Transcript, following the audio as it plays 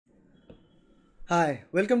Hi,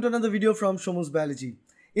 welcome to another video from Shomu's Biology.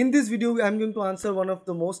 In this video, I am going to answer one of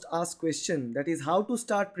the most asked questions, that is how to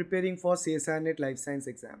start preparing for CSIR NET Life Science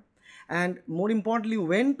exam. And more importantly,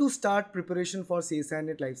 when to start preparation for CSIR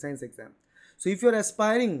NET Life Science exam. So if you are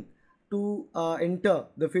aspiring to enter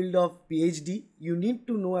the field of PhD, you need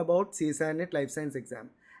to know about CSIR NET Life Science exam.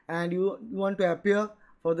 And you want to appear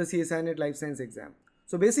for the CSIR NET Life Science exam.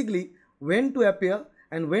 So basically, when to appear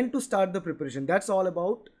and when to start the preparation, that's all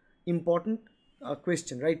about important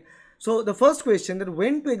question, right? So the first question, that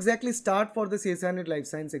when to exactly start for the CSIR NET Life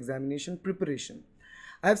Science examination preparation.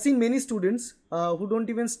 I have seen many students who don't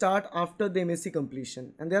even start after the MSc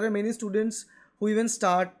completion, and there are many students who even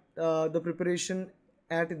start the preparation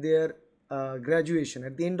at their graduation,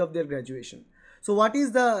 at the end of their graduation. So what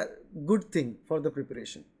is the good thing for the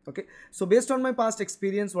preparation? Okay, so based on my past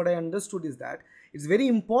experience, what I understood is that it's very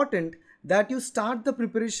important that you start the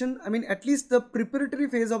preparation, at least the preparatory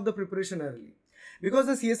phase of the preparation early. Because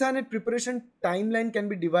the CSIR NET preparation timeline can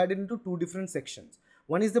be divided into two different sections.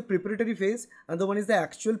 One is the preparatory phase and the one is the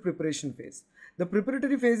actual preparation phase. The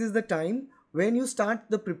preparatory phase is the time when you start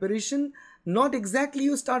the preparation, not exactly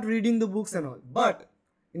you start reading the books and all, but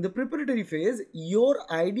in the preparatory phase, your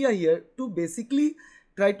idea here to basically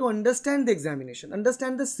try to understand the examination,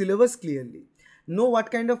 understand the syllabus clearly, know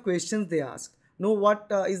what kind of questions they ask, know what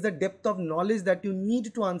is the depth of knowledge that you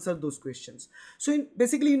need to answer those questions. So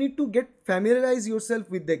basically you need to familiarize yourself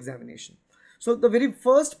with the examination. So the very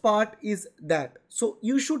first part is that. So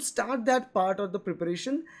you should start that part of the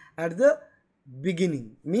preparation at the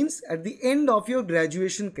beginning, means at the end of your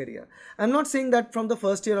graduation career. I'm not saying that from the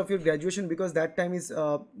first year of your graduation, because that time is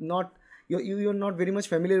you're not very much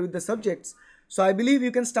familiar with the subjects. So I believe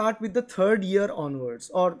you can start with the third year onwards,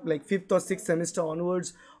 or like fifth or sixth semester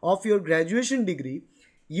onwards of your graduation degree.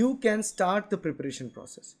 You can start the preparation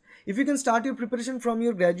process. If you can start your preparation from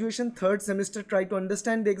your graduation third semester, try to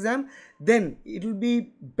understand the exam, then it will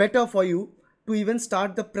be better for you to even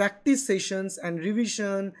start the practice sessions and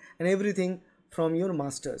revision and everything from your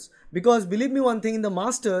masters. Because believe me one thing, in the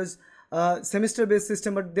masters semester based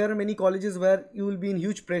system, but there are many colleges where you will be in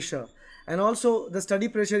huge pressure, and also the study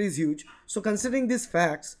pressure is huge. So considering these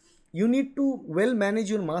facts, you need to well manage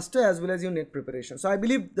your master as well as your net preparation. So I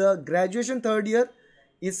believe the graduation third year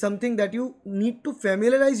is something that you need to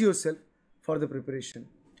familiarize yourself for the preparation.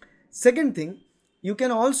 Second thing, you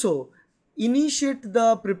can also initiate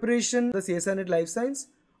the preparation, the CSIR NET Life Science,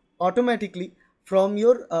 automatically from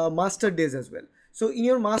your master days as well. So in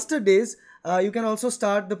your master days, you can also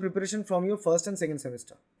start the preparation from your first and second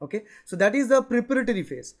semester. Okay, so that is the preparatory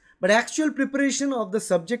phase. But actual preparation of the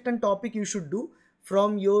subject and topic you should do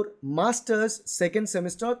from your master's second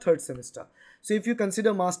semester or third semester. So if you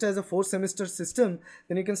consider master as a 4-semester system,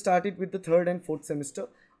 then you can start it with the third and fourth semester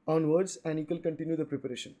onwards, and you can continue the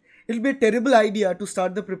preparation. It will be a terrible idea to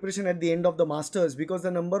start the preparation at the end of the masters, because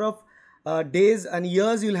the number of days and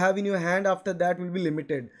years you'll have in your hand after that will be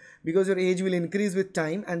limited, because your age will increase with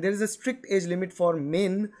time, and there is a strict age limit for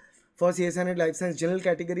men for CSIR NET Life Science general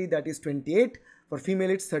category, that is 28. For female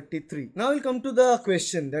it's 33. Now we'll come to the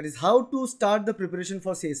question, that is how to start the preparation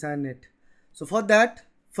for CSIR NET. So for that,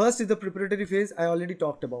 first is the preparatory phase. I already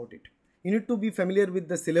talked about it. You need to be familiar with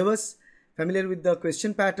the syllabus, familiar with the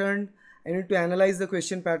question pattern. You need to analyze the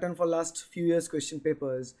question pattern for last few years question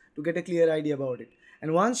papers to get a clear idea about it.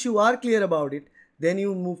 And once you are clear about it, then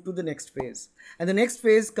you move to the next phase. And the next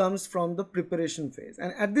phase comes from the preparation phase.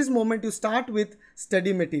 And at this moment, you start with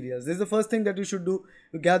study materials. This is the first thing that you should do.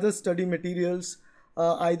 You gather study materials,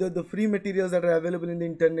 either the free materials that are available in the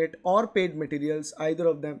internet or paid materials, either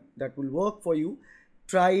of them that will work for you.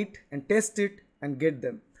 Try it and test it and get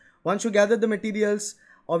them. Once you gather the materials,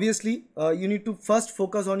 obviously, you need to first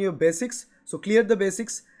focus on your basics. So clear the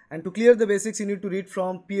basics. And to clear the basics, you need to read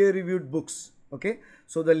from peer-reviewed books. Okay,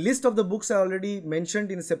 so the list of the books I already mentioned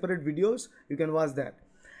in separate videos. You can watch that,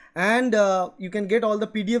 and you can get all the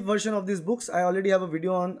PDF version of these books. I already have a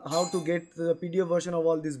video on how to get the PDF version of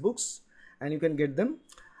all these books, and you can get them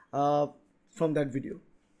from that video.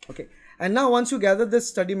 Okay, and now once you gather the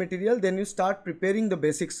study material, then you start preparing the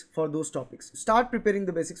basics for those topics. Start preparing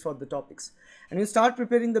the basics for the topics, and you start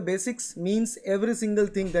preparing the basics means every single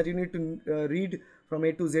thing that you need to read from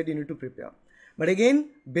A to Z, you need to prepare. But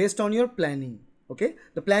again, based on your planning. Okay,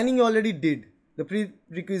 the planning you already did, the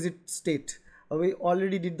prerequisite state. We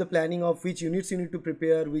already did the planning of which units you need to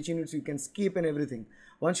prepare, which units you can skip and everything.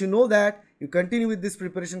 Once you know that, you continue with this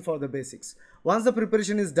preparation for the basics. Once the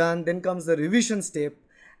preparation is done, then comes the revision step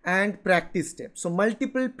and practice step. So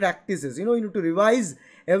multiple practices, you need to revise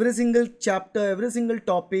every single chapter, every single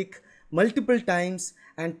topic multiple times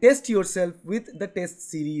and test yourself with the test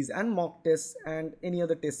series and mock tests and any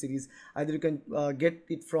other test series. Either you can get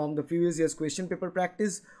it from the previous year's question paper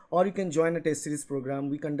practice, or you can join a test series program.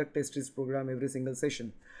 We conduct test series program every single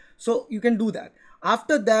session, so you can do that.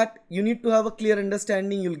 After that, you need to have a clear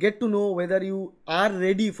understanding. You'll get to know whether you are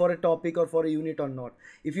ready for a topic or for a unit or not.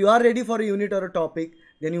 If you are ready for a unit or a topic,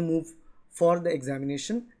 then you move for the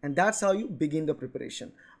examination, and that's how you begin the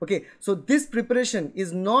preparation. Okay, so this preparation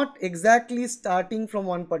is not exactly starting from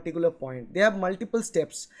one particular point. They have multiple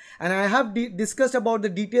steps, and I have discussed about the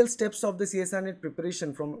detailed steps of the CSIR NET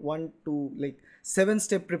preparation from 1 to like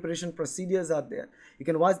 7-step preparation procedures are there. You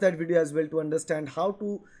can watch that video as well to understand how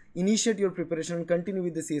to initiate your preparation and continue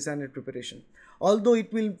with the CSIR NET preparation. Although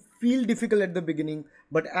it will feel difficult at the beginning,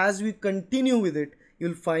 but as we continue with it,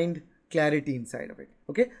 you'll find clarity inside of it.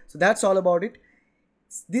 Okay, so that's all about it.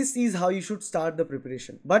 This is how you should start the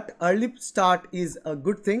preparation, but early start is a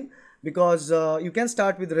good thing, because you can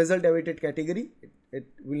start with result awaited category. It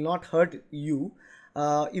will not hurt you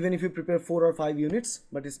even if you prepare 4 or 5 units,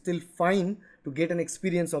 but it's still fine to get an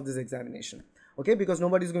experience of this examination. Okay, because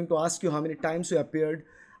nobody is going to ask you how many times you appeared.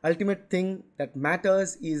 Ultimate thing that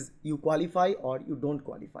matters is you qualify or you don't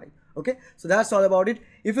qualify. Okay, so that's all about it.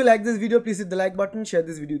 If you like this video, please hit the like button, share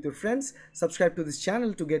this video with your friends, subscribe to this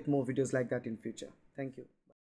channel to get more videos like that in future. Thank you.